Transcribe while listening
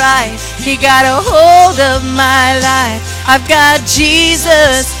He got a hold of my life. I've got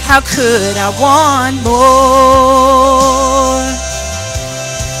Jesus. How could I want more?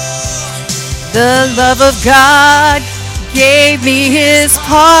 The love of God gave me his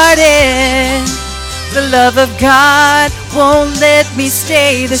pardon. The love of God won't let me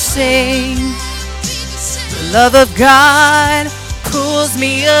stay the same. The love of God pulls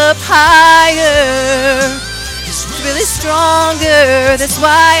me up higher. It's really stronger. That's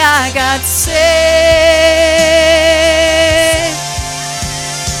why I got saved.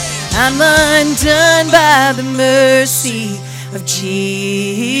 I'm undone by the mercy of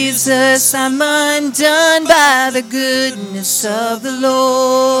Jesus. I'm undone by the goodness of the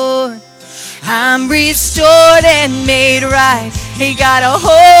Lord. I'm restored and made right. He got a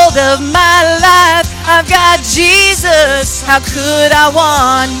hold of my life. I've got Jesus. How could I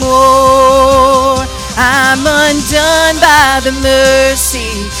want more? I'm undone by the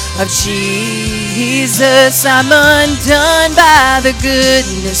mercy of Jesus. I'm undone by the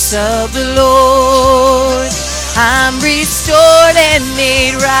goodness of the Lord. I'm restored and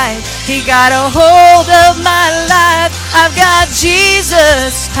made right. He got a hold of my life. I've got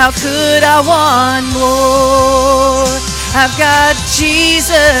Jesus. How could I want more? I've got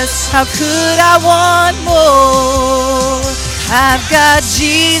Jesus. How could I want more? I've got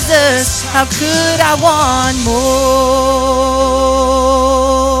Jesus. How could I want more?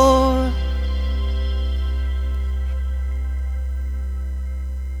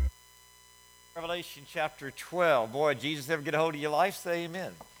 Revelation chapter 12. Boy, Jesus ever get a hold of your life? Say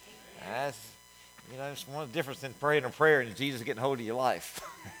amen. That's, it's one of the difference in praying a prayer and Jesus getting a hold of your life.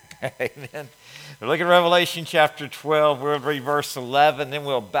 Amen. We're looking at Revelation chapter 12. We'll read verse 11, then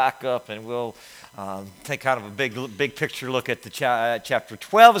we'll back up and we'll take kind of a big picture look at the chapter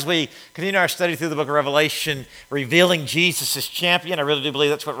 12 as we continue our study through the book of Revelation, revealing Jesus as champion. I really do believe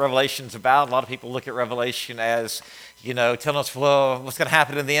that's what Revelation's about. A lot of people look at Revelation as, telling us, well, what's going to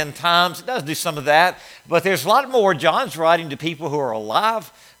happen in the end times. It does do some of that, but there's a lot more. John's writing to people who are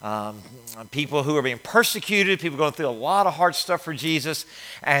alive, people who are being persecuted, people going through a lot of hard stuff for Jesus,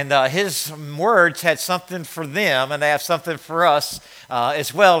 and his words had something for them, and they have something for us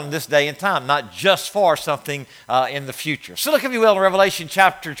as well in this day and time, not just for something in the future. So look, if you will, in Revelation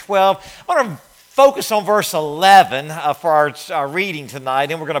chapter 12. I want to focus on verse 11 for our reading tonight,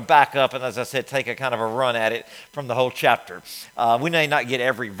 and we're going to back up and, as I said, take a kind of a run at it from the whole chapter. We may not get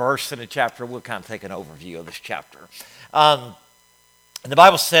every verse in the chapter. We'll kind of take an overview of this chapter. And the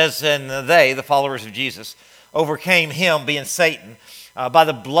Bible says, and they, the followers of Jesus, overcame him, being Satan, by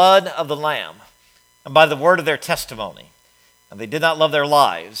the blood of the Lamb and by the word of their testimony. And they did not love their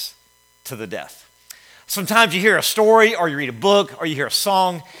lives to the death. Sometimes you hear a story or you read a book or you hear a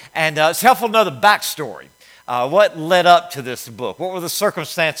song, and it's helpful to know the backstory. What led up to this book? What were the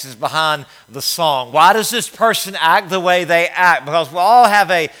circumstances behind the song? Why does this person act the way they act? Because we all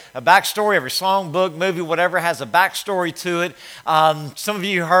have a backstory. Every song, book, movie, whatever has a backstory to it. Some of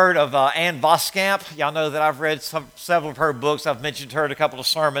you heard of Ann Voskamp. Y'all know that I've read several of her books. I've mentioned her in a couple of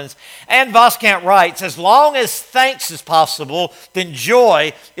sermons. Ann Voskamp writes, as long as thanks is possible, then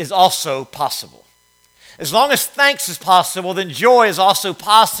joy is also possible. As long as thanks is possible, then joy is also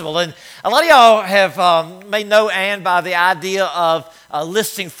possible. And a lot of y'all may know Ann by the idea of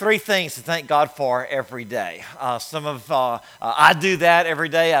listing 3 things to thank God for every day. I do that every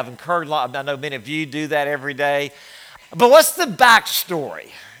day. I've encouraged a lot. I know many of you do that every day. But what's the backstory?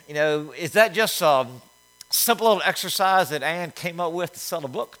 Is that just a simple little exercise that Ann came up with to sell a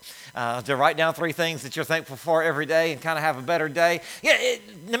book? To write down 3 things that you're thankful for every day and kind of have a better day.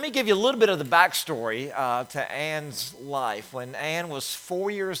 Let me give you a little bit of the backstory to Ann's life. When Ann was 4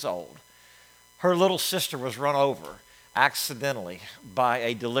 years old, her little sister was run over accidentally by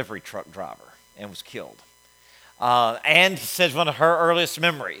a delivery truck driver and was killed. Ann says one of her earliest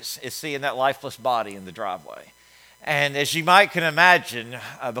memories is seeing that lifeless body in the driveway. And as you might can imagine,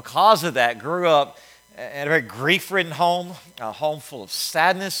 because of that, grew up in a very grief-ridden home, a home full of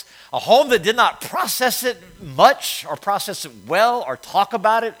sadness, a home that did not process it much or process it well or talk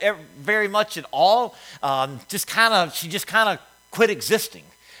about it very much at all. She just kind of quit existing.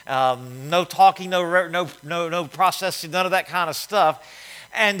 No talking, no processing, none of that kind of stuff.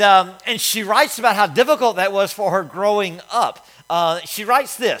 And she writes about how difficult that was for her growing up. She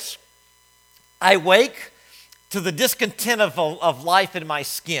writes this: I wake to the discontent of life in my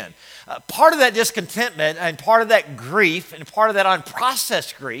skin. Part of that discontentment and part of that grief and part of that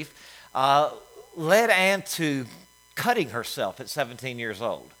unprocessed grief led Ann to cutting herself at 17 years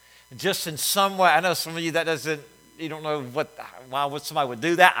old. Just in some way, I know some of you that doesn't You don't know why somebody would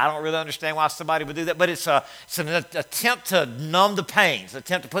do that. I don't really understand why somebody would do that, but it's an attempt to numb the pain. It's an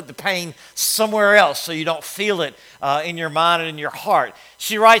attempt to put the pain somewhere else so you don't feel it in your mind and in your heart.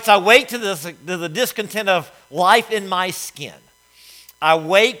 She writes, I wake to the discontent of life in my skin. I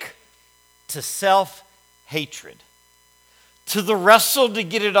wake to self-hatred, to the wrestle to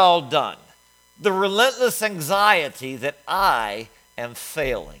get it all done, the relentless anxiety that I am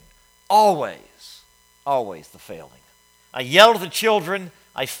failing. Always the failing. I yell at the children.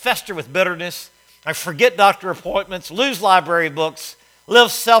 I fester with bitterness. I forget doctor appointments, lose library books,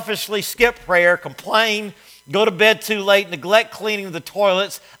 live selfishly, skip prayer, complain, go to bed too late, neglect cleaning the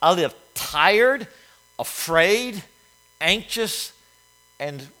toilets. I live tired, afraid, anxious,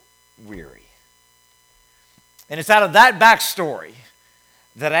 and weary. And it's out of that backstory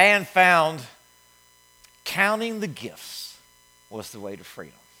that Anne found counting the gifts was the way to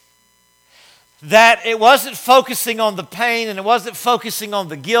freedom. That it wasn't focusing on the pain, and it wasn't focusing on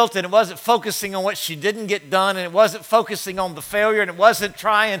the guilt, and it wasn't focusing on what she didn't get done, and it wasn't focusing on the failure, and it wasn't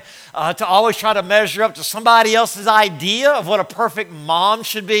trying to always try to measure up to somebody else's idea of what a perfect mom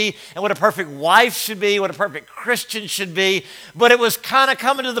should be, and what a perfect wife should be, what a perfect Christian should be. But it was kind of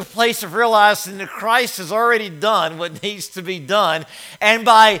coming to the place of realizing that Christ has already done what needs to be done. And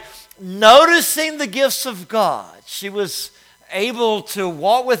by noticing the gifts of God, she was able to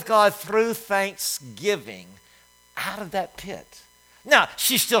walk with God through thanksgiving out of that pit. Now,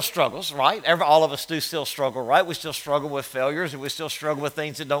 she still struggles, right? All of us do still struggle, right? We still struggle with failures, and we still struggle with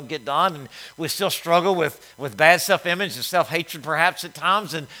things that don't get done, and we still struggle with bad self-image and self-hatred perhaps at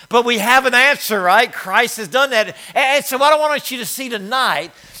times. But we have an answer, right? Christ has done that. And so what I want you to see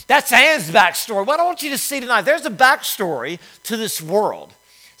tonight, that's Anne's backstory. What I want you to see tonight, there's a backstory to this world.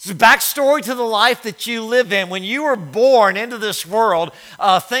 It's a backstory to the life that you live in. When you were born into this world,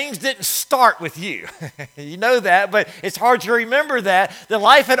 things didn't start with you. You know that, but it's hard to remember that. The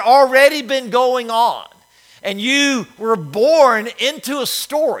life had already been going on. And you were born into a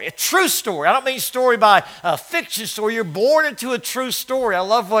story, a true story. I don't mean story by a fiction story. You're born into a true story. I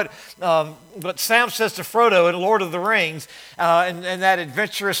love what Sam says to Frodo in Lord of the Rings in that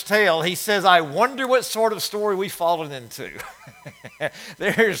adventurous tale. He says, I wonder what sort of story we've fallen into.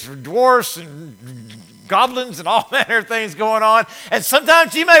 There's dwarfs and goblins and all manner of things going on. And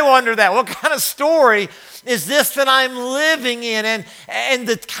sometimes you may wonder that. What kind of story is this that I'm living in? And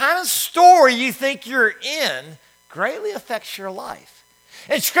the kind of story you think you're in greatly affects your life.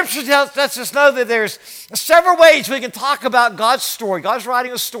 And Scripture lets us know that there's several ways we can talk about God's story. God's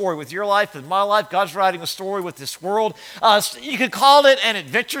writing a story with your life and my life. God's writing a story with this world. You could call it an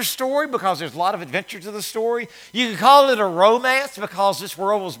adventure story because there's a lot of adventure to the story. You can call it a romance because this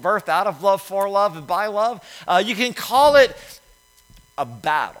world was birthed out of love, for love, and by love. You can call it a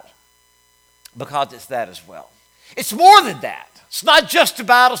battle because it's that as well. It's more than that. It's not just a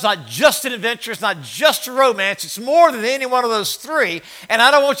battle, it's not just an adventure, it's not just a romance, it's more than any one of those three. And I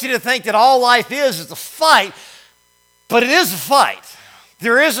don't want you to think that all life is a fight, but it is a fight.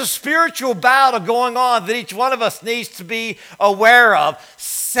 There is a spiritual battle going on that each one of us needs to be aware of.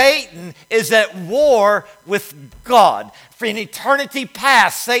 Satan is at war with God. For an eternity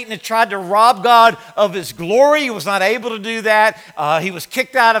past, Satan had tried to rob God of his glory. He was not able to do that. He was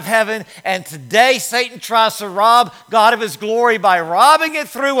kicked out of heaven. And today, Satan tries to rob God of his glory by robbing it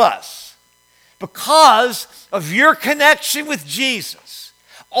through us because of your connection with Jesus.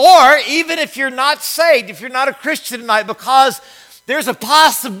 Or even if you're not saved, if you're not a Christian tonight, because there's a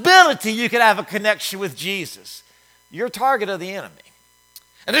possibility you could have a connection with Jesus. You're a target of the enemy.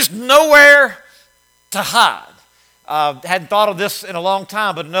 And there's nowhere to hide. Hadn't thought of this in a long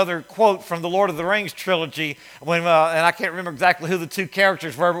time, but another quote from the Lord of the Rings trilogy, and I can't remember exactly who the two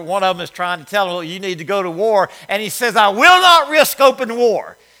characters were, but one of them is trying to tell him, well, you need to go to war. And he says, I will not risk open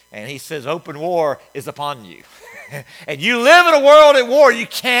war. And he says, open war is upon you. And you live in a world at war. You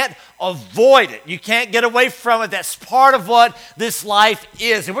can't avoid it. You can't get away from it. That's part of what this life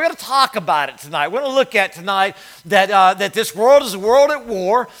is. And we're going to talk about it tonight. We're going to look at tonight that this world is a world at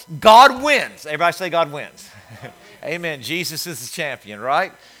war. God wins. Everybody say God wins. Amen. Jesus is the champion,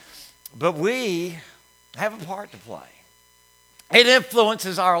 right? But we have a part to play. It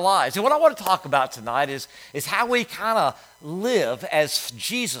influences our lives. And what I want to talk about tonight is how we kind of live as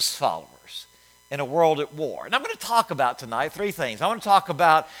Jesus followers in a world at war. And I'm going to talk about tonight three things. I want to talk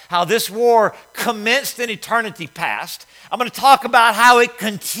about how this war commenced in eternity past. I'm going to talk about how it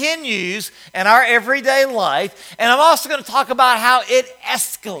continues in our everyday life. And I'm also going to talk about how it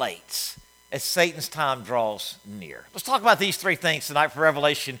escalates as Satan's time draws near. Let's talk about these three things tonight for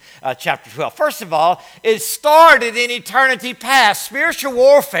Revelation chapter 12. First of all, it started in eternity past. Spiritual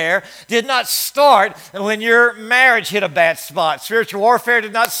warfare did not start when your marriage hit a bad spot. Spiritual warfare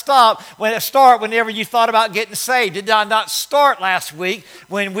did not start whenever you thought about getting saved. It did not start last week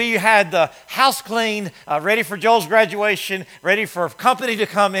when we had the house clean, ready for Joel's graduation, ready for company to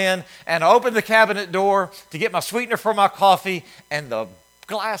come in, and I opened the cabinet door to get my sweetener for my coffee, and the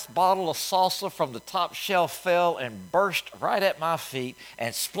glass bottle of salsa from the top shelf fell and burst right at my feet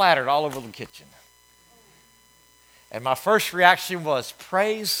and splattered all over the kitchen. And my first reaction was,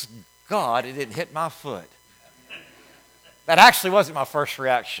 praise God it didn't hit my foot. That actually wasn't my first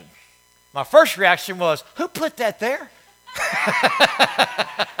reaction. My first reaction was, who put that there?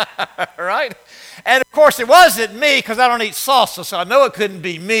 Right? And of course it wasn't me, because I don't eat salsa, so I know it couldn't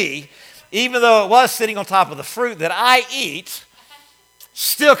be me, even though it was sitting on top of the fruit that I eat.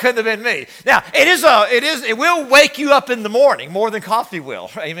 Still couldn't have been me. Now, it will wake you up in the morning more than coffee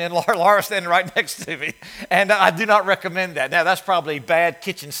will. Amen. Laura's standing right next to me. And I do not recommend that. Now, that's probably bad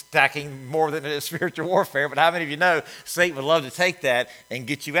kitchen stacking more than it is spiritual warfare. But how many of you know Satan would love to take that and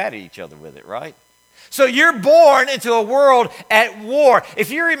get you at each other with it, right? So you're born into a world at war.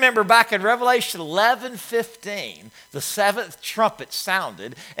 If you remember back in Revelation 11:15, the seventh trumpet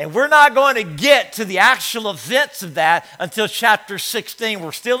sounded, and we're not going to get to the actual events of that until chapter 16.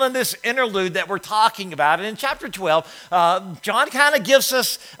 We're still in this interlude that we're talking about. And in chapter 12, John kind of gives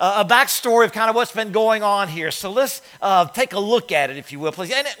us a backstory of kind of what's been going on here. So let's take a look at it, if you will,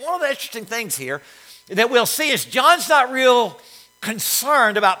 please. And one of the interesting things here that we'll see is John's not real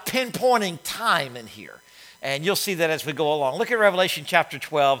concerned about pinpointing time in here. And you'll see that as we go along. Look at Revelation chapter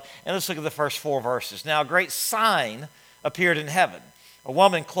 12, and let's look at the first 4 verses. Now, a great sign appeared in heaven. A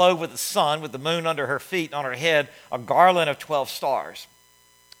woman clothed with the sun, with the moon under her feet, and on her head a garland of 12 stars.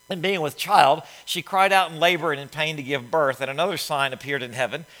 And being with child, she cried out in labor and in pain to give birth. And another sign appeared in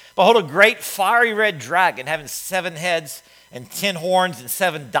heaven. Behold, a great fiery red dragon, having 7 heads and 10 horns and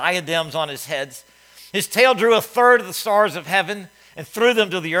 7 diadems on his heads. His tail drew a third of the stars of heaven and threw them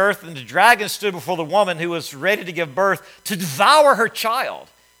to the earth. And the dragon stood before the woman who was ready to give birth to devour her child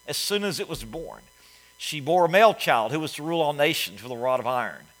as soon as it was born. She bore a male child who was to rule all nations with a rod of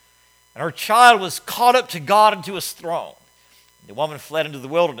iron. And her child was caught up to God and to his throne. The woman fled into the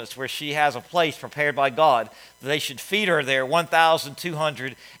wilderness where she has a place prepared by God that they should feed her there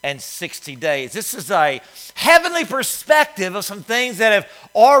 1,260 days. This is a heavenly perspective of some things that have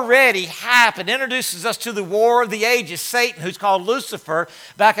already happened. It introduces us to the war of the ages. Satan, who's called Lucifer,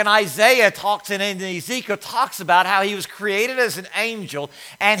 back in Isaiah talks and in Ezekiel talks about how he was created as an angel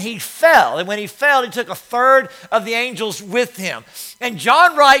and he fell. And when he fell, he took a third of the angels with him. And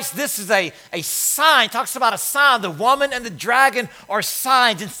John writes this is a sign, talks about a sign. The woman and the dragon are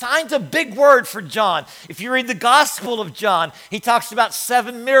signs. And sign's a big word for John. If you read the Gospel of John, he talks about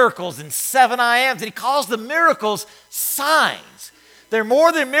 7 miracles and 7 I ams. And he calls the miracles signs. They're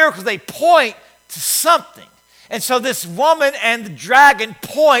more than miracles. They point to something. And so this woman and the dragon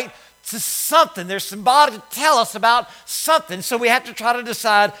point to something. There's somebody to tell us about something. So we have to try to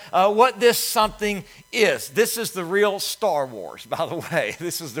decide what this something is. This is the real Star Wars, by the way.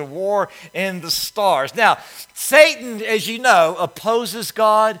 This is the war in the stars. Now, Satan, as you know, opposes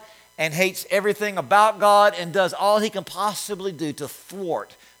God and hates everything about God and does all he can possibly do to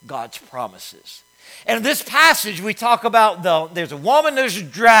thwart God's promises. And in this passage, we talk about there's a woman, there's a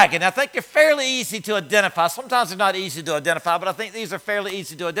dragon. I think they're fairly easy to identify. Sometimes they're not easy to identify, but I think these are fairly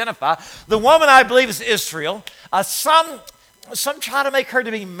easy to identify. The woman, I believe, is Israel. Some try to make her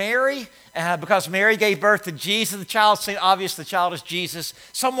to be Mary because Mary gave birth to Jesus. The child is Jesus.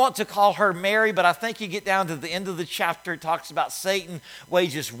 Some want to call her Mary, but I think you get down to the end of the chapter, it talks about Satan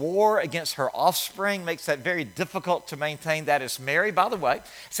wages war against her offspring, makes that very difficult to maintain that as Mary. By the way, it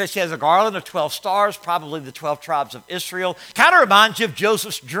says she has a garland of 12 stars, probably the 12 tribes of Israel. Kind of reminds you of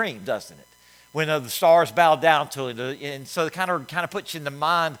Joseph's dream, doesn't it? When the stars bow down to it. And so it kind of puts you in the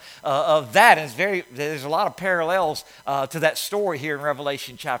mind of that. And there's a lot of parallels to that story here in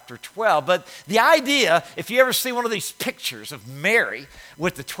Revelation chapter 12. But the idea, if you ever see one of these pictures of Mary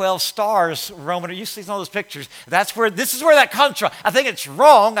with the 12 stars, Roman, or you see some of those pictures, this is where that comes from. I think it's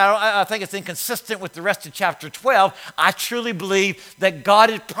wrong. I think it's inconsistent with the rest of chapter 12. I truly believe that God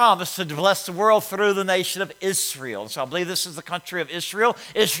had promised to bless the world through the nation of Israel. And so I believe this is the country of Israel.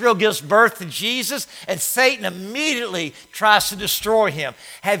 Israel gives birth to Jesus, and Satan immediately tries to destroy him.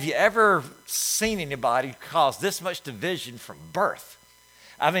 Have you ever seen anybody cause this much division from birth?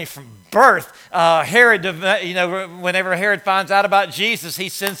 from birth, Herod, whenever Herod finds out about Jesus, he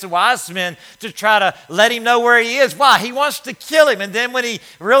sends the wise men to try to let him know where he is. Why? He wants to kill him. And then when he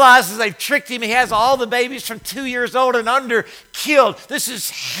realizes they've tricked him, he has all the babies from 2 years old and under killed. This is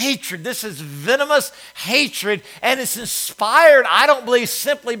hatred. This is venomous hatred. And it's inspired, I don't believe,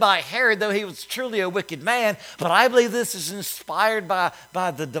 simply by Herod, though he was truly a wicked man, but I believe this is inspired by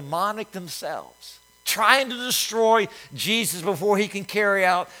the demonic themselves, trying to destroy Jesus before he can carry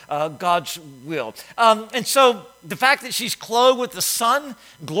out God's will. And so the fact that she's clothed with the sun,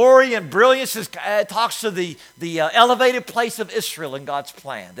 glory, and brilliance talks to the elevated place of Israel in God's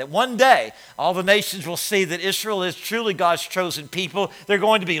plan. That one day, all the nations will see that Israel is truly God's chosen people. They're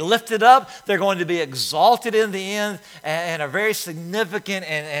going to be lifted up. They're going to be exalted in the end in a very significant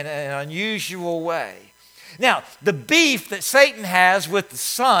and unusual way. Now, the beef that Satan has with the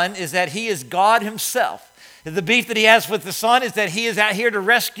Son is that he is God himself. The beef that he has with the Son is that he is out here to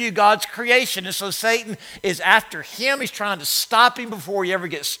rescue God's creation. And so Satan is after him. He's trying to stop him before he ever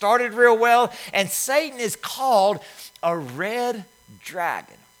gets started real well. And Satan is called a red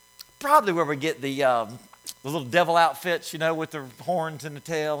dragon. Probably where we get the little devil outfits, with the horns and the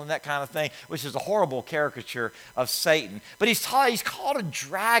tail and that kind of thing, which is a horrible caricature of Satan. But he's called a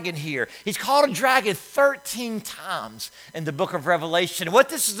dragon here. He's called a dragon 13 times in the book of Revelation. And what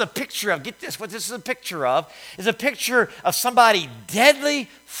this is a picture of, get this, what this is a picture of, is a picture of somebody deadly,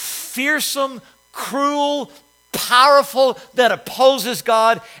 fearsome, cruel, powerful, that opposes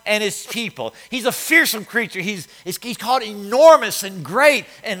God and his people. He's a fearsome creature. He's called enormous and great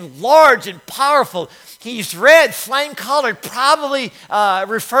and large and powerful. He's red, flame-colored, probably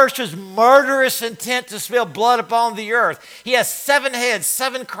refers to his murderous intent to spill blood upon the earth. He has 7 heads,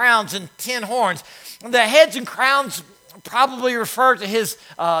 7 crowns, and 10 horns. The heads and crowns probably refer to his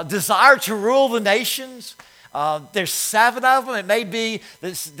desire to rule the nations. There's 7 of them. It may be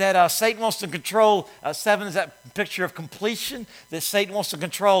that Satan wants to control, 7 is that picture of completion, that Satan wants to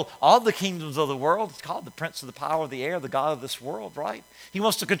control all the kingdoms of the world. It's called the prince of the power of the air, the god of this world, right? He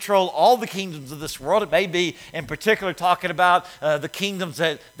wants to control all the kingdoms of this world. It may be in particular talking about the kingdoms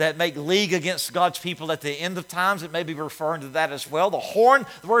that make league against God's people at the end of times. It may be referring to that as well.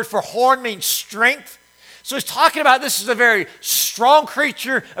 The word for horn means strength. So he's talking about this is a very strong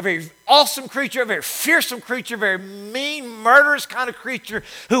creature, a very awesome creature, a very fearsome creature, a very mean, murderous kind of creature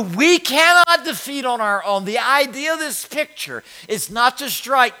who we cannot defeat on our own. The idea of this picture is not to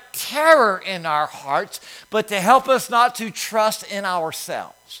strike terror in our hearts, but to help us not to trust in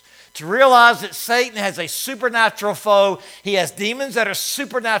ourselves. To realize that Satan has a supernatural foe. He has demons that are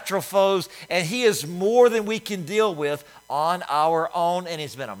supernatural foes, and he is more than we can deal with on our own, and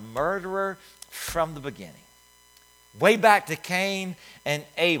he's been a murderer from the beginning. Way back to Cain and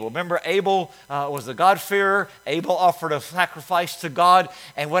Abel. Remember, Abel was a God-fearer. Abel offered a sacrifice to God.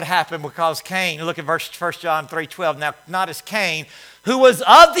 And what happened? Because Cain, look at 1 John 3:12. Now, not as Cain, who was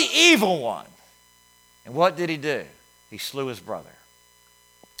of the evil one. And what did he do? He slew his brother.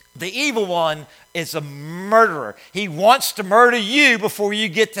 The evil one is a murderer. He wants to murder you before you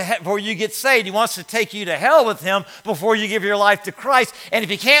get saved. He wants to take you to hell with him before you give your life to Christ. And if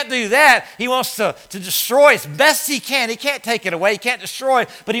he can't do that, he wants to destroy as best he can. He can't take it away. He can't destroy it.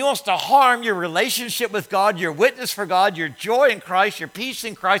 But he wants to harm your relationship with God, your witness for God, your joy in Christ, your peace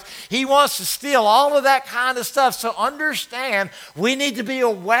in Christ. He wants to steal all of that kind of stuff. So understand, we need to be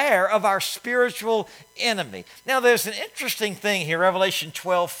aware of our spiritual enemy. Now, there's an interesting thing here, Revelation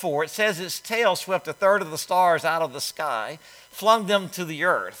 12:4. It says its tail swept 1/3 of the stars out of the sky, flung them to the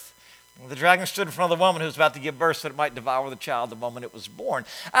earth. The dragon stood in front of the woman who was about to give birth so that it might devour the child the moment it was born.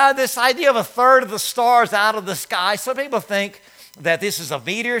 This idea of 1/3 of the stars out of the sky, some people think that this is a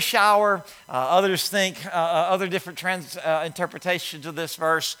meteor shower. Others think other different interpretations of this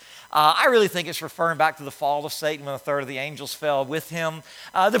verse. I really think it's referring back to the fall of Satan when 1/3 of the angels fell with him.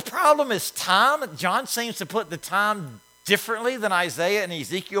 The problem is time. John seems to put the time differently than Isaiah and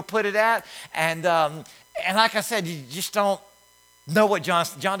Ezekiel put it at. And like I said, you just don't know what John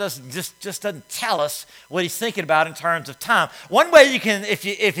doesn't just doesn't tell us what he's thinking about in terms of time. One way you can, if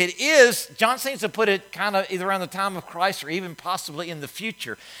it is, John seems to put it kind of either around the time of Christ or even possibly in the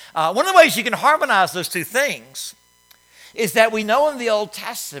future. One of the ways you can harmonize those two things is that we know in the Old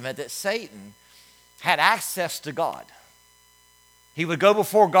Testament that Satan had access to God. He would go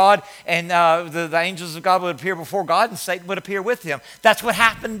before God, and the angels of God would appear before God, and Satan would appear with him. That's what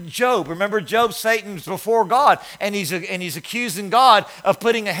happened to Job. Remember, Job, Satan's before God, and he's accusing God of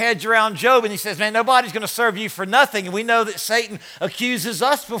putting a hedge around Job, and he says, man, nobody's going to serve you for nothing. And we know that Satan accuses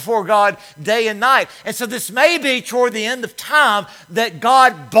us before God day and night. And so this may be toward the end of time that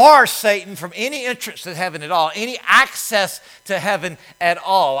God bars Satan from any entrance to heaven at all, any access to heaven at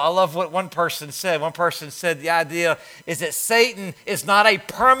all. I love what one person said. One person said the idea is that Satan is not a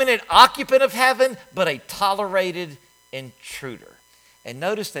permanent occupant of heaven, but a tolerated intruder. And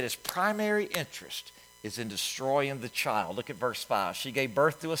notice that his primary interest is in destroying the child. Look at verse 5. She gave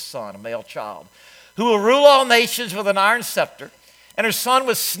birth to a son, a male child, who will rule all nations with an iron scepter. And her son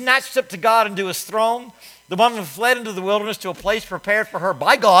was snatched up to God and to his throne. The woman fled into the wilderness to a place prepared for her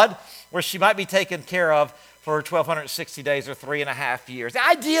by God, where she might be taken care of for 1,260 days or 3.5 years. The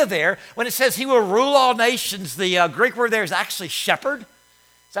idea there, when it says he will rule all nations, the Greek word there is actually shepherd.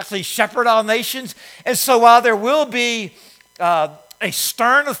 It's actually shepherd all nations. And so while there will be a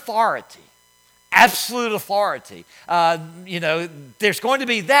stern authority, absolute authority, there's going to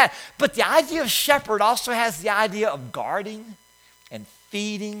be that. But the idea of shepherd also has the idea of guarding and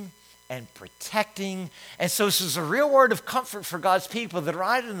feeding and protecting. And so this is a real word of comfort for God's people that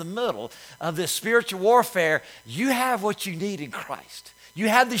right in the middle of this spiritual warfare, you have what you need in Christ. You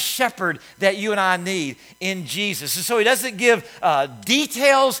have the shepherd that you and I need in Jesus. And so he doesn't give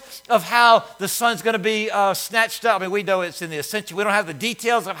details of how the son's going to be snatched up. I mean, we know it's in the essential. We don't have the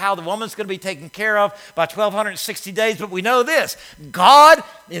details of how the woman's going to be taken care of by 1,260 days, but we know this. God,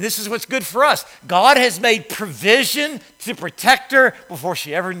 and this is what's good for us, God has made provision to protect her before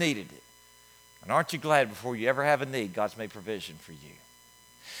she ever needed it. And aren't you glad before you ever have a need, God's made provision for you?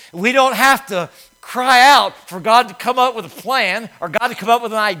 We don't have to cry out for God to come up with a plan, or God to come up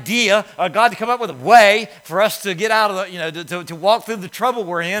with an idea, or God to come up with a way for us to get out of the, to walk through the trouble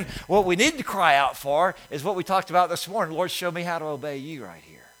we're in. What we need to cry out for is what we talked about this morning. Lord, show me how to obey you right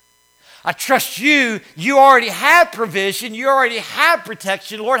here. I trust you. You already have provision. You already have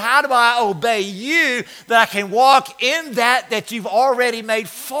protection. Lord, how do I obey you that I can walk in that you've already made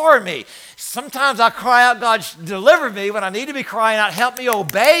for me? Sometimes I cry out, God, deliver me, when I need to be crying out, help me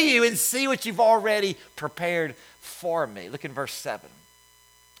obey you and see what you've already prepared for me. Look in verse 7.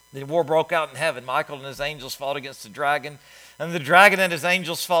 The war broke out in heaven. Michael and his angels fought against the dragon. And the dragon and his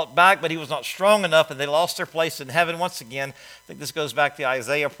angels fought back, but he was not strong enough, and they lost their place in heaven once again. I think this goes back to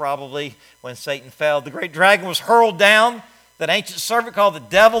Isaiah probably, when Satan fell. The great dragon was hurled down, that ancient serpent called the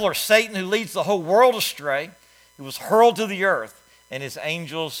devil or Satan, who leads the whole world astray. He was hurled to the earth, and his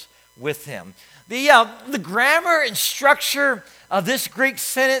angels with him. The grammar and structure of this Greek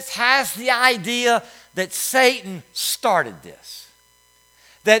sentence has the idea that Satan started this.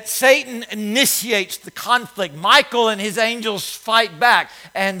 That Satan initiates the conflict. Michael and his angels fight back.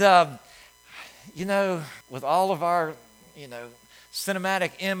 And, with all of our,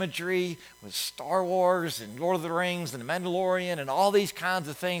 cinematic imagery, with Star Wars and Lord of the Rings and The Mandalorian and all these kinds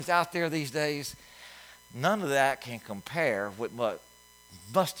of things out there these days, none of that can compare with what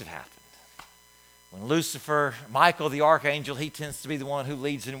must have happened. When Lucifer, Michael the archangel, he tends to be the one who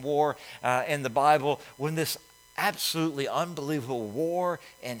leads in war in the Bible. When this absolutely unbelievable war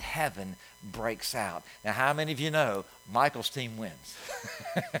in heaven breaks out. Now, how many of you know Michael's team wins?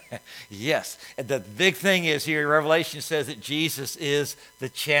 Yes. And the big thing is here, Revelation says that Jesus is the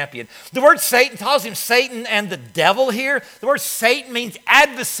champion. The word Satan calls him Satan and the devil here. The word Satan means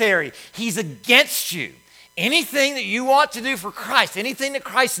adversary. He's against you. Anything that you want to do for Christ, anything that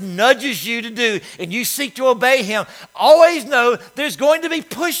Christ nudges you to do, and you seek to obey him, always know there's going to be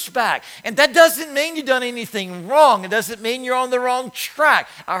pushback. And that doesn't mean you've done anything wrong. It doesn't mean you're on the wrong track.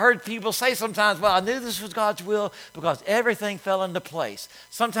 I heard people say sometimes, well, I knew this was God's will because everything fell into place.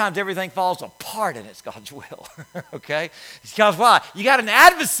 Sometimes everything falls apart and it's God's will, okay? It's because why? You got an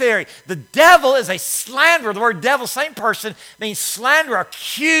adversary. The devil is a slanderer. The word devil, same person, means slanderer,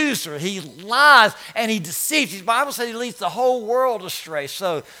 accuser. He lies and he deceives. The Bible says he leads the whole world astray.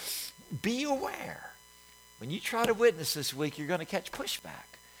 So be aware. When you try to witness this week, you're going to catch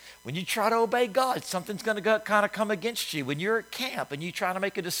pushback. When you try to obey God, something's going to kind of come against you. When you're at camp and you try to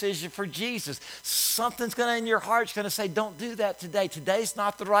make a decision for Jesus, something's going to in your heart's going to say, don't do that today. Today's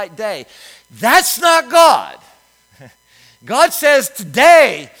not the right day. That's not God. God says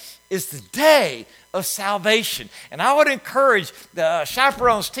today is the day of salvation. And I would encourage the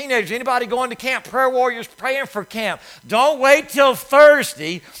chaperones, teenagers, anybody going to camp, prayer warriors praying for camp, don't wait till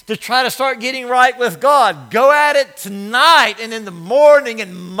Thursday to try to start getting right with God. Go at it tonight and in the morning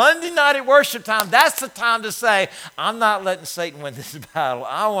and Monday night at worship time. That's the time to say, I'm not letting Satan win this battle.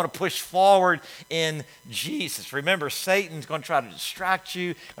 I want to push forward in Jesus. Remember, Satan's going to try to distract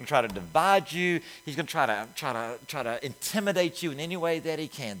you, going to try to divide you. He's going to try to intimidate you in any way that he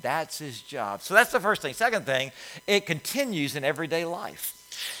can. That's his job. So that's the first thing. Second thing, it continues in everyday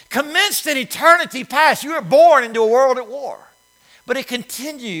life. Commenced in eternity past. You were born into a world at war. But it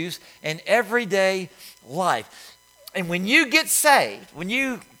continues in everyday life. And when you get saved, when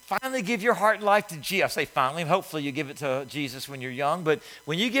you finally give your heart and life to Jesus, I say finally, hopefully you give it to Jesus when you're young, but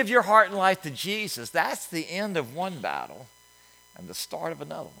when you give your heart and life to Jesus, that's the end of one battle and the start of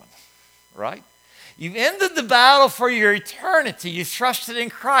another one, right? You've ended the battle for your eternity. You've trusted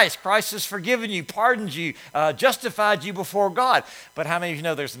in Christ. Christ has forgiven you, pardoned you, justified you before God. But how many of you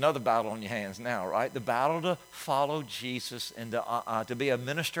know there's another battle on your hands now, right? The battle to follow Jesus and to be a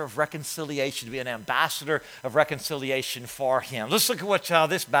minister of reconciliation, to be an ambassador of reconciliation for him. Let's look at how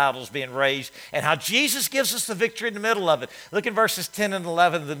this battle is being raged and how Jesus gives us the victory in the middle of it. Look at verses 10 and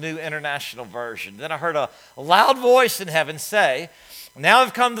 11 of the New International Version. Then I heard a loud voice in heaven say, now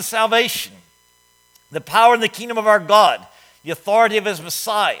have come the salvation, the power and the kingdom of our God, the authority of his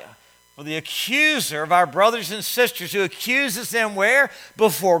Messiah. For the accuser of our brothers and sisters who accuses them where?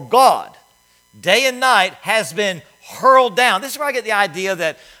 Before God, day and night, has been hurled down. This is where I get the idea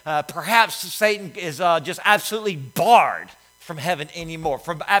that perhaps Satan is just absolutely barred from heaven anymore,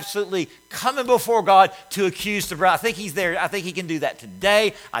 from absolutely coming before God to accuse the bride. I think he's there. I think he can do that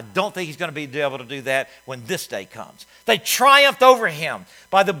today. I don't think he's going to be able to do that when this day comes. They triumphed over him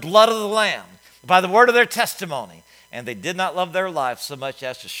by the blood of the Lamb, by the word of their testimony, and they did not love their life so much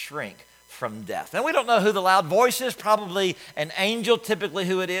as to shrink from death. And we don't know who the loud voice is, probably an angel, typically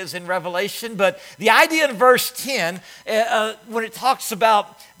who it is in Revelation, but the idea in verse 10, when it talks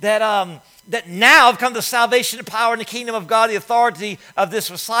about that now have come the salvation and power and the kingdom of God, the authority of this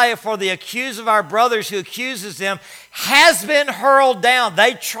Messiah, for the accuser of our brothers who accuses them has been hurled down.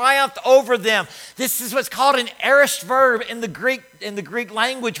 They triumphed over them. This is what's called an aorist verb in the Greek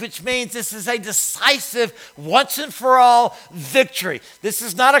language, which means this is a decisive, once and for all victory. This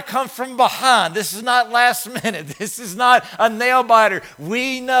is not a come from behind. This is not last minute. This is not a nail biter.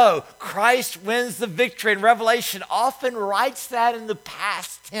 We know Christ wins the victory, and Revelation often writes that in the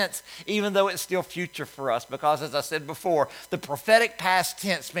past tense, even though it's still future for us, because as I said before, the prophetic past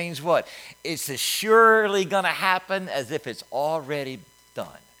tense means what? It's as surely going to happen as if it's already done,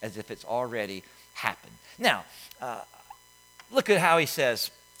 as if it's already happened. Now, look at how he says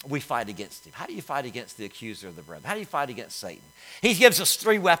we fight against him. How do you fight against the accuser of the brethren? How do you fight against Satan? He gives us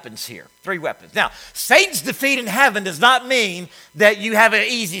three weapons here, three weapons. Now, Satan's defeat in heaven does not mean that you have an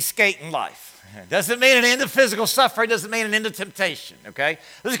easy skate in life. It doesn't mean an end of physical suffering. It doesn't mean an end of temptation, okay?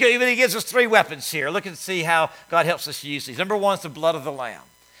 He gives us three weapons here. Look and see how God helps us use these. Number one is the blood of the Lamb.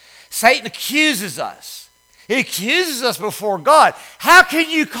 Satan accuses us. He accuses us before God. How can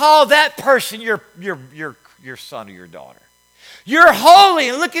you call that person your son or your daughter? You're holy,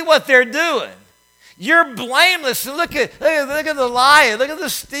 and look at what they're doing. You're blameless, and look at the lying, look at the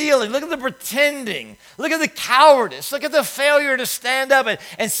stealing, look at the pretending, look at the cowardice, look at the failure to stand up.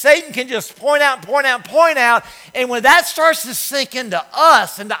 And Satan can just point out. And when that starts to sink into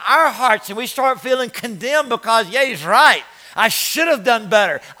us, into our hearts, and we start feeling condemned because, yeah, he's right. I should have done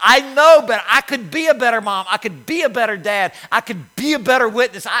better. I know better. I could be a better mom. I could be a better dad. I could be a better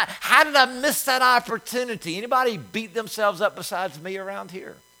witness. How did I miss that opportunity? Anybody beat themselves up besides me around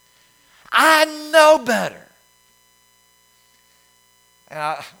here? I know better.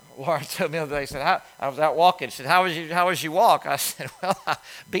 And Laura told me the other day, said, I was out walking. She said, how was your walk? I said, well, I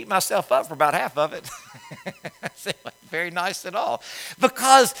beat myself up for about half of it. I said, very nice at all.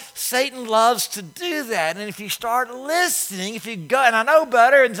 Because Satan loves to do that. And if you start listening, if you go, and I know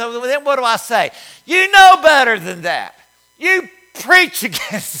better, and so then what do I say? You know better than that. You preach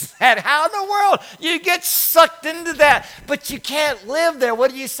against that. How in the world you get sucked into that? But you can't live there.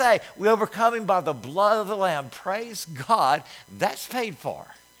 What do you say? We overcome him by the blood of the Lamb. Praise God, that's paid for.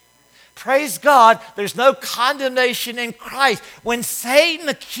 Praise God, there's no condemnation in Christ. When Satan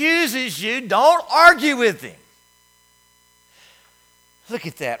accuses you, don't argue with him. Look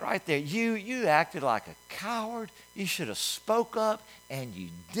at that right there. You acted like a coward. You should have spoke up, and you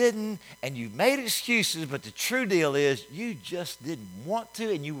didn't, and you made excuses, but the true deal is you just didn't want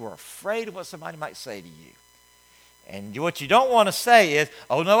to, and you were afraid of what somebody might say to you. And what you don't want to say is,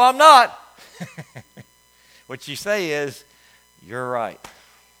 oh, no, I'm not. What you say is, you're right.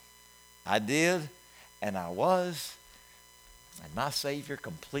 I did, And I was, and my Savior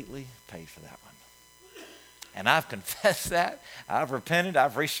completely paid for that one. And I've confessed that. I've repented.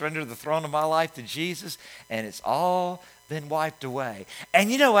 I've resurrendered the throne of my life to Jesus, and it's all been wiped away. And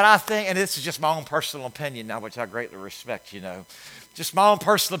you know what I think, and this is just my own personal opinion now, which I greatly respect, just my own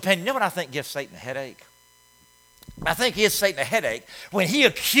personal opinion. You know what I think gives Satan a headache? I think he gives Satan a headache when he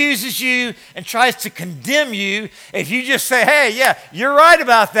accuses you and tries to condemn you. If you just say, hey, yeah, you're right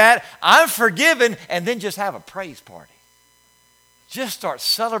about that, I'm forgiven, and then just have a praise party. Just start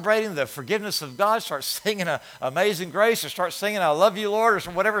celebrating the forgiveness of God. Start singing Amazing Grace, or start singing I Love You, Lord,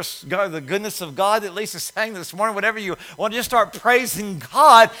 or whatever, the goodness of God that Lisa sang this morning, whatever you want. Just start praising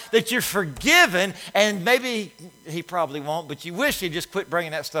God that you're forgiven. And maybe he probably won't, but you wish he'd just quit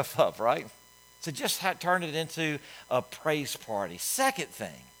bringing that stuff up, right? So just turn it into a praise party. Second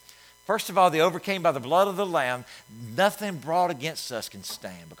thing, first of all, they overcame by the blood of the Lamb. Nothing brought against us can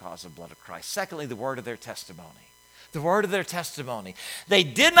stand because of the blood of Christ. Secondly, the word of their testimony. The word of their testimony. They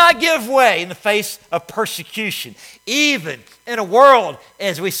did not give way in the face of persecution, even in a world,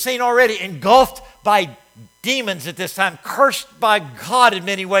 as we've seen already, engulfed by demons at this time, cursed by God in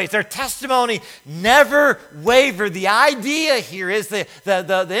many ways. Their testimony never wavered. The idea here is the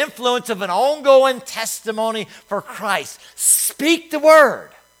influence of an ongoing testimony for Christ. Speak the word.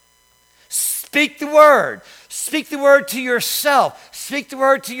 Speak the word. Speak the word to yourself. Speak the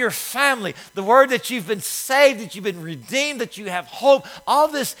word to your family. The word that you've been saved, that you've been redeemed, that you have hope. All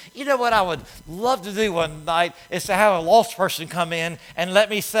this, you know what I would love to do one night is to have a lost person come in and let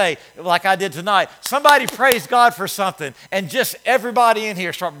me say, like I did tonight, somebody praise God for something, and just everybody in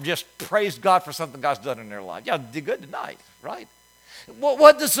here start just praise God for something God's done in their life. Y'all did good tonight, right?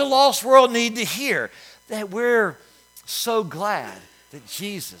 What does the lost world need to hear? That we're so glad that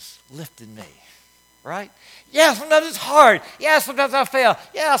Jesus lifted me. Right? Yeah, sometimes it's hard. Yeah, sometimes I fail.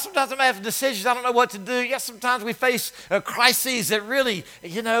 Yeah, sometimes I have decisions I don't know what to do. Yeah, sometimes we face crises that really,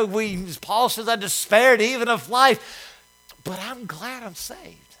 as Paul says, I despaired even of life. But I'm glad I'm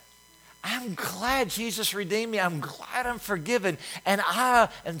saved. I'm glad Jesus redeemed me. I'm glad I'm forgiven. And I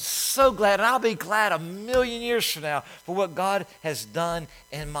am so glad, and I'll be glad 1,000,000 years from now for what God has done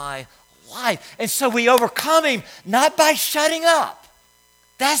in my life. And so we overcome him not by shutting up.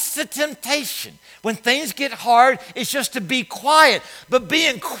 That's the temptation. When things get hard, it's just to be quiet. But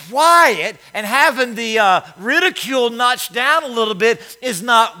being quiet and having the ridicule notched down a little bit is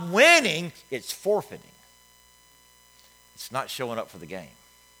not winning, it's forfeiting. It's not showing up for the game.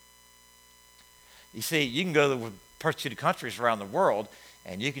 You see, you can go to persecuted countries around the world,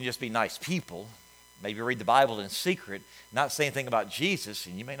 and you can just be nice people, maybe read the Bible in secret, not say anything about Jesus,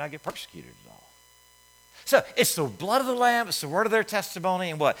 and you may not get persecuted at all. So it's the blood of the Lamb, it's the word of their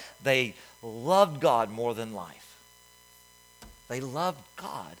testimony, and what? They loved God more than life. They loved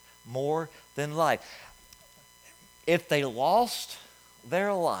God more than life. If they lost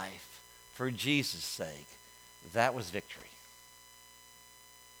their life for Jesus' sake, that was victory.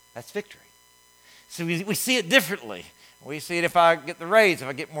 That's victory. So we see it differently. We see it if I get the raise, if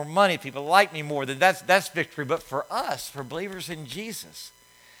I get more money, if people like me more, then that's victory. But for us, for believers in Jesus,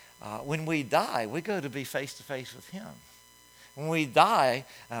 when we die, we go to be face to face with him. When we die,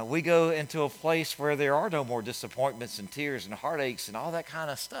 we go into a place where there are no more disappointments and tears and heartaches and all that kind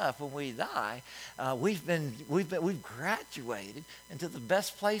of stuff. When we die, we've graduated into the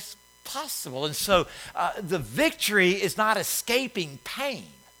best place possible. And so the victory is not escaping pain.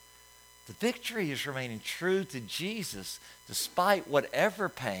 The victory is remaining true to Jesus despite whatever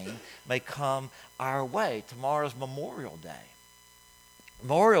pain may come our way. Tomorrow's Memorial Day.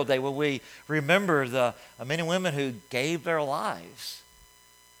 Memorial Day, where we remember the men and women who gave their lives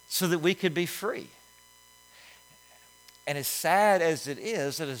so that we could be free. And as sad as it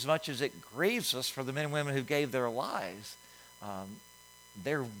is, that as much as it grieves us for the men and women who gave their lives,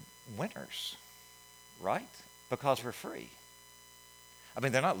 they're winners, right? Because we're free. I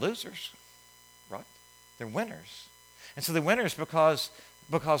mean, they're not losers, right? They're winners. And so they're winners because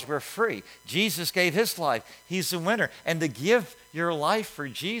we're free. Jesus gave his life. He's the winner. And to give your life for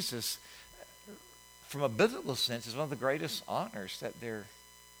Jesus, from a biblical sense, is one of the greatest honors that there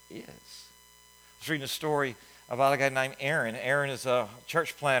is. I was reading a story about a guy named Aaron. Aaron is a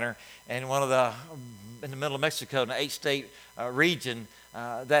church planter in in the middle of Mexico, in an 8-state region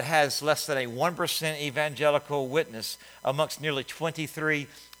that has less than a 1% evangelical witness amongst nearly 23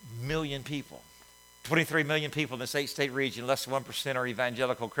 million people. 23 million people in this 8-state region, less than 1% are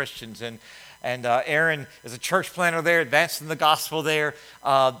evangelical Christians. And Aaron is a church planter there, advancing the gospel there.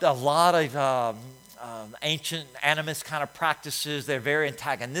 A lot of ancient animist kind of practices. They're very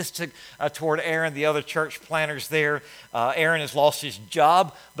antagonistic toward Aaron, the other church planters there. Aaron has lost his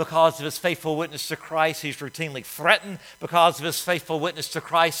job because of his faithful witness to Christ. He's routinely threatened because of his faithful witness to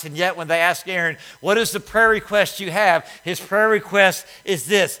Christ. And yet when they ask Aaron, what is the prayer request you have? His prayer request is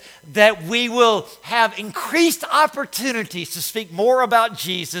this, that we will have increased opportunities to speak more about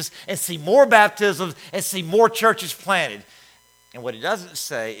Jesus and see more baptisms and see more churches planted. And what he doesn't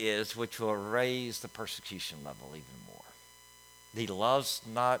say is, which will raise the persecution level even more. He loves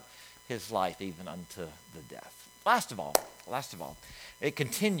not his life even unto the death. Last of all, it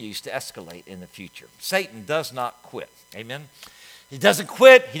continues to escalate in the future. Satan does not quit. Amen? He doesn't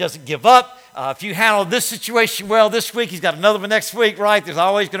quit. He doesn't give up. If you handle this situation well this week, he's got another one next week, right? There's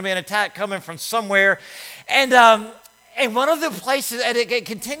always going to be an attack coming from somewhere. And one of the places, and it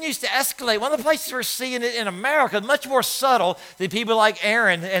continues to escalate, one of the places we're seeing it in America, much more subtle than people like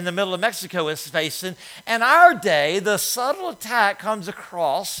Aaron in the middle of Mexico is facing. In our day, the subtle attack comes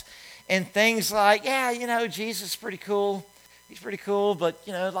across in things like, Jesus is pretty cool. He's pretty cool, but,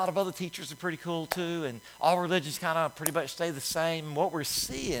 a lot of other teachers are pretty cool too, and all religions kind of pretty much stay the same. And what we're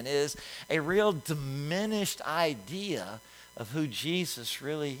seeing is a real diminished idea of who Jesus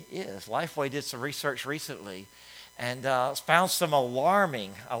really is. Lifeway did some research recently and found some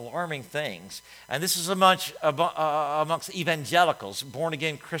alarming things. And this is amongst evangelicals,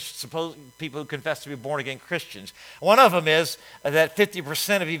 born-again Christians, people who confess to be born-again Christians. One of them is that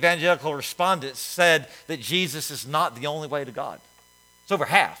 50% of evangelical respondents said that Jesus is not the only way to God. It's over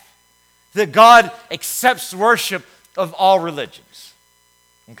half. That God accepts worship of all religions.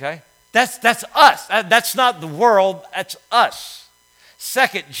 Okay? That's us. That's not the world, that's us.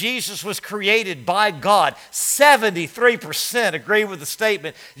 Second, Jesus was created by God. 73% agree with the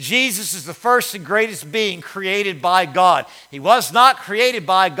statement. Jesus is the first and greatest being created by God. He was not created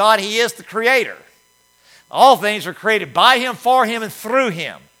by God. He is the creator. All things were created by him, for him, and through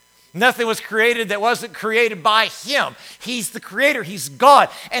him. Nothing was created that wasn't created by him. He's the creator. He's God.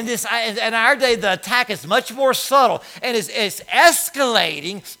 And in our day, the attack is much more subtle and is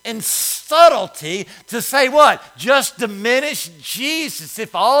escalating in subtlety to say what? Just diminish Jesus.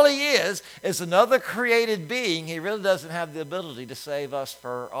 If all he is another created being, he really doesn't have the ability to save us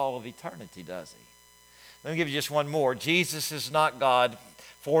for all of eternity, does he? Let me give you just one more. Jesus is not God.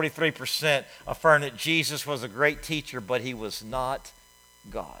 43% affirm that Jesus was a great teacher, but he was not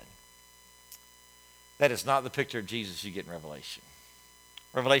God. That is not the picture of Jesus you get in Revelation.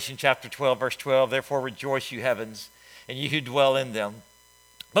 Revelation chapter 12, verse 12, therefore rejoice, you heavens, and you who dwell in them.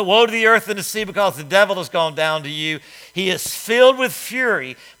 But woe to the earth and the sea, because the devil has gone down to you. He is filled with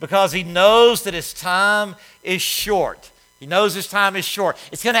fury because he knows that his time is short. He knows his time is short.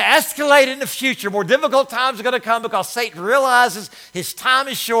 It's going to escalate in the future. More difficult times are going to come because Satan realizes his time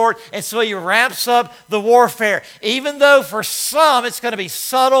is short, and so he ramps up the warfare. Even though for some it's going to be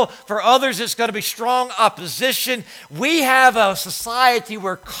subtle, for others it's going to be strong opposition, we have a society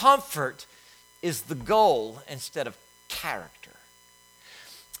where comfort is the goal instead of character.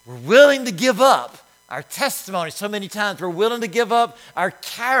 We're willing to give up our testimony so many times. We're willing to give up our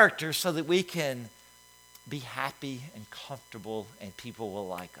character so that we can be happy and comfortable and people will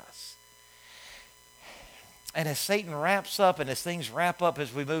like us. And as Satan ramps up and as things ramp up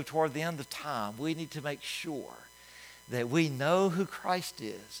as we move toward the end of time, we need to make sure that we know who Christ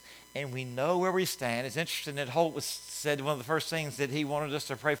is and we know where we stand. It's interesting that Holt said one of the first things that he wanted us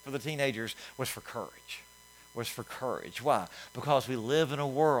to pray for the teenagers was for courage. Why? Because we live in a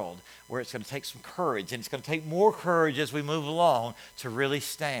world where it's going to take some courage, and it's going to take more courage as we move along to really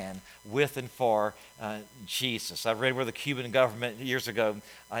stand with and for Jesus. I read where the Cuban government years ago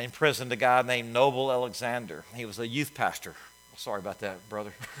imprisoned a guy named Noble Alexander. He was a youth pastor. Sorry about that,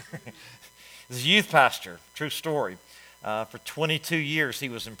 brother. He was a youth pastor, true story. For 22 years he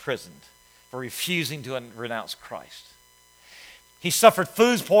was imprisoned for refusing to renounce Christ. He suffered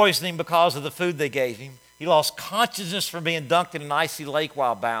food poisoning because of the food they gave him. He lost consciousness from being dunked in an icy lake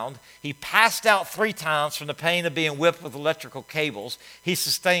while bound. He passed out 3 times from the pain of being whipped with electrical cables. He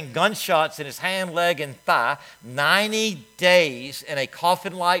sustained gunshots in his hand, leg, and thigh. 90 days in a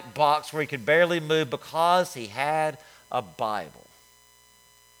coffin-like box where he could barely move because he had a Bible.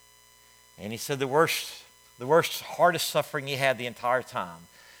 And he said the worst, hardest suffering he had the entire time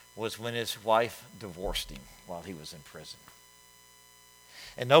was when his wife divorced him while he was in prison.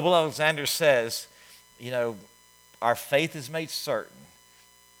 And Noble Alexander says, our faith is made certain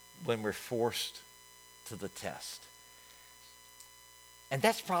when we're forced to the test. And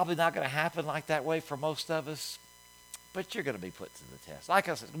that's probably not going to happen like that way for most of us, but you're going to be put to the test. Like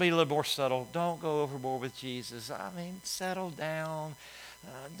I said, it's going to be a little more subtle. Don't go overboard with Jesus. Settle down.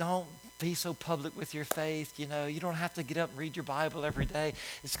 Don't be so public with your faith. You don't have to get up and read your Bible every day.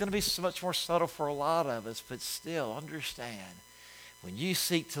 It's going to be so much more subtle for a lot of us, but still understand, when you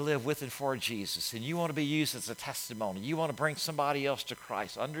seek to live with and for Jesus and you want to be used as a testimony, you want to bring somebody else to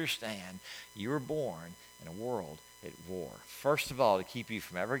Christ, understand you were born in a world at war. First of all, to keep you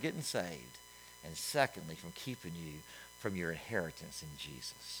from ever getting saved, and secondly, from keeping you from your inheritance in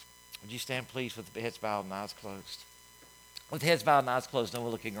Jesus. Would you stand, please, with heads bowed and eyes closed? With heads bowed and eyes closed, no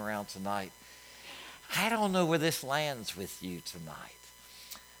one looking around tonight. I don't know where this lands with you tonight.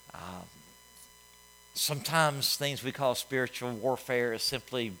 Sometimes things we call spiritual warfare is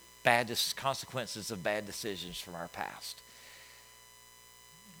simply consequences of bad decisions from our past.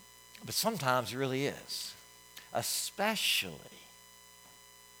 But sometimes it really is, especially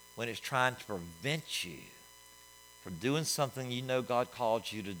when it's trying to prevent you from doing something you know God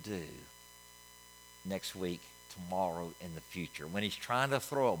called you to do next week, tomorrow, in the future. When he's trying to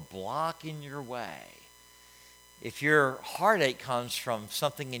throw a block in your way. If your heartache comes from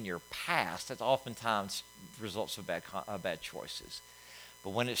something in your past, that oftentimes results of bad choices.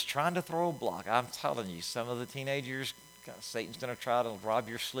 But when it's trying to throw a block, I'm telling you, some of the teenagers, Satan's going to try to rob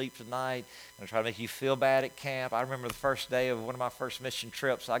your sleep tonight, going to try to make you feel bad at camp. I remember the first day of one of my first mission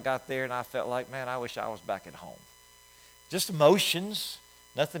trips. I got there and I felt like, man, I wish I was back at home. Just emotions.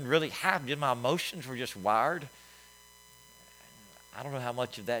 Nothing really happened. My emotions were just wired. I don't know how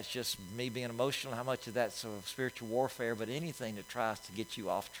much of that's just me being emotional, how much of that's sort of spiritual warfare, but anything that tries to get you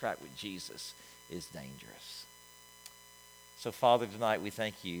off track with Jesus is dangerous. So, Father, tonight we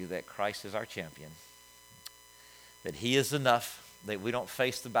thank you that Christ is our champion, that he is enough, that we don't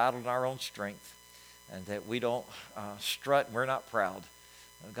face the battle in our own strength, and that we don't strut and we're not proud.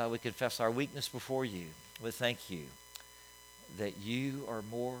 God, we confess our weakness before you. We thank you that you are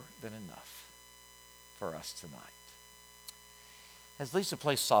more than enough for us tonight. As Lisa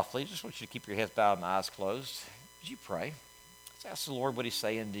plays softly, I just want you to keep your heads bowed and eyes closed. Would you pray? Let's ask the Lord what he's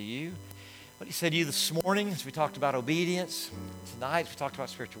saying to you. What he said to you this morning as we talked about obedience. Tonight as we talked about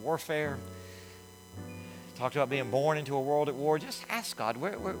spiritual warfare. Talked about being born into a world at war. Just ask God,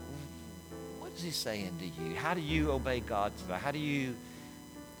 what is he saying to you? How do you obey God tonight? How do you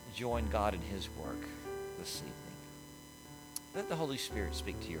join God in his work this evening? Let the Holy Spirit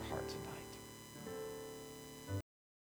speak to your heart tonight.